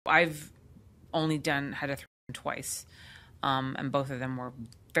I've only had a threesome twice, and both of them were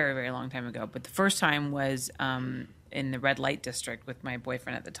very, very long time ago. But the first time was in the red light district with my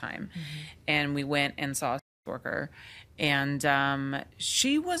boyfriend at the time, and we went and saw a sex worker, and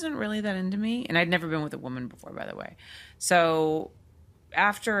she wasn't really that into me, and I'd never been with a woman before, by the way. So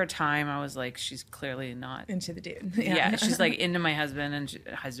after a time, I was like, she's clearly not into the dude. Yeah, she's like into my husband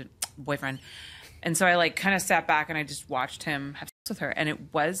and boyfriend. And so I like kind of sat back and I just watched him have sex with her, and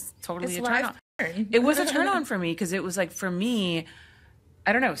it was totally a turn on. It was a turn on for me, because it was like, for me,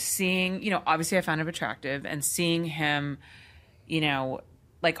 I don't know, seeing, obviously I found him attractive, and seeing him,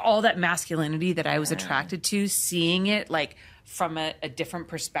 like all that masculinity that I was attracted to, seeing it like from a different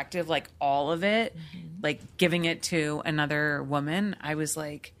perspective, like all of it, like giving it to another woman, I was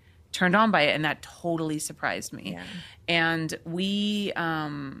like turned on by it, and that totally surprised me. Yeah. And we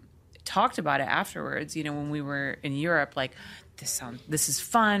talked about it afterwards, when we were in Europe, like, this is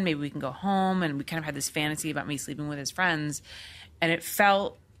fun, maybe we can go home, and we kind of had this fantasy about me sleeping with his friends, and it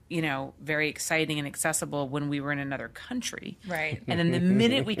felt very exciting and accessible when we were in another country. Right. And then the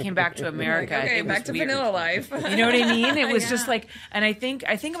minute we came back to America, okay, it was back to weird. vanilla life. You know what I mean? It was just like, and I think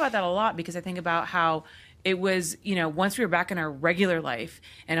about that a lot, because I think about how it was, once we were back in our regular life,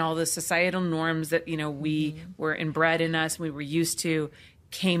 and all the societal norms that, we were inbred in us, and we were used to,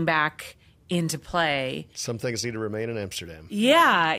 came back into play. Some things need to remain in Amsterdam. Yeah.